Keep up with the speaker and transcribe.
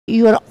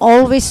You are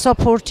always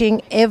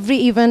supporting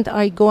every event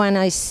I go and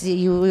I see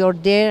you. You're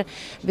there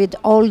with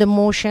all the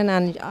motion,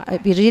 and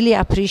we really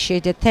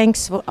appreciate it.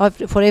 Thanks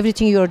for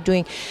everything you are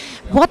doing.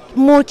 What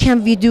more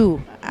can we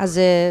do as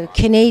a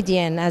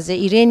Canadian, as an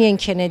Iranian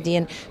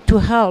Canadian, to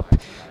help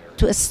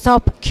to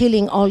stop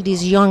killing all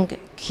these young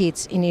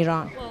kids in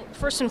Iran? Well,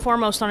 first and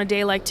foremost, on a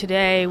day like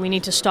today, we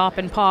need to stop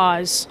and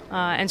pause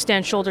and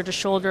stand shoulder to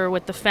shoulder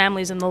with the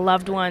families and the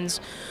loved ones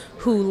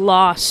who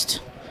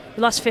lost.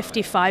 We lost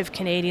 55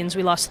 Canadians,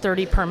 we lost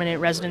 30 permanent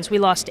residents, we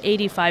lost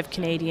 85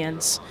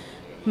 Canadians,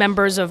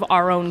 members of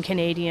our own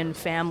Canadian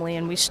family,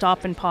 and we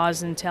stop and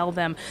pause and tell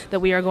them that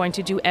we are going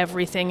to do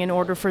everything in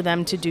order for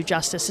them to do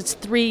justice. It's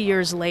 3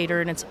 years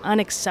later, and it's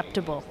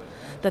unacceptable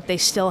that they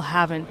still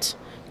haven't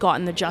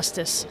gotten the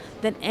justice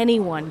that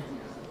anyone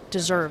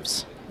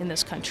deserves in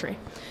this country.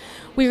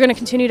 We're going to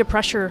continue to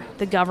pressure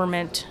the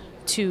government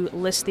to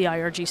list the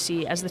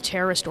IRGC as the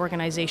terrorist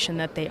organization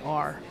that they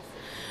are.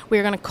 We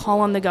are going to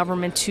call on the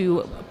government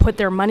to put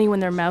their money where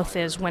their mouth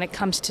is when it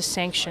comes to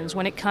sanctions,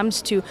 when it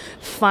comes to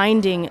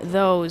finding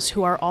those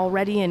who are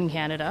already in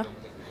Canada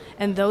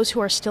and those who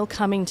are still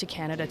coming to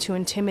Canada to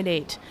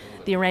intimidate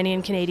the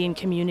Iranian Canadian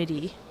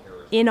community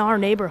in our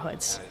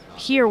neighborhoods,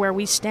 here where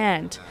we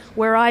stand,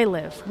 where I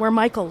live, where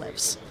Michael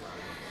lives,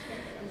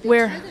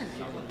 where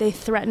they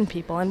threaten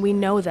people, and we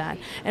know that.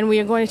 And we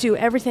are going to do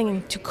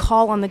everything to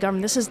call on the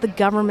government. This is the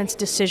government's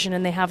decision,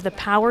 and they have the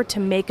power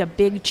to make a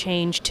big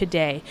change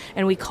today.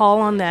 And we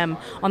call on them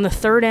on the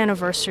 3rd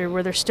anniversary,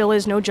 where there still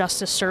is no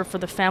justice served for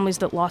the families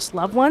that lost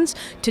loved ones,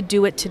 to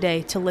do it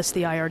today, to list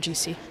the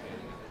IRGC.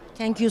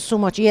 Thank you so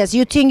much. Yes,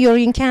 you think you're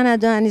in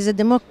Canada and it's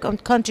a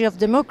country of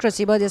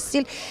democracy, but it's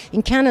still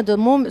in Canada,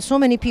 so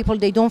many people,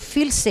 they don't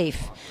feel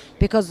safe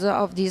because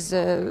of these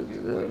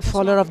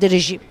follower of the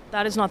regime.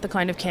 That is not the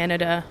kind of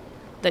Canada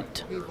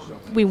that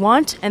we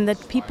want, and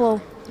that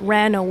people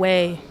ran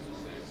away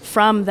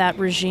from that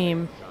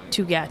regime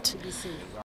to get.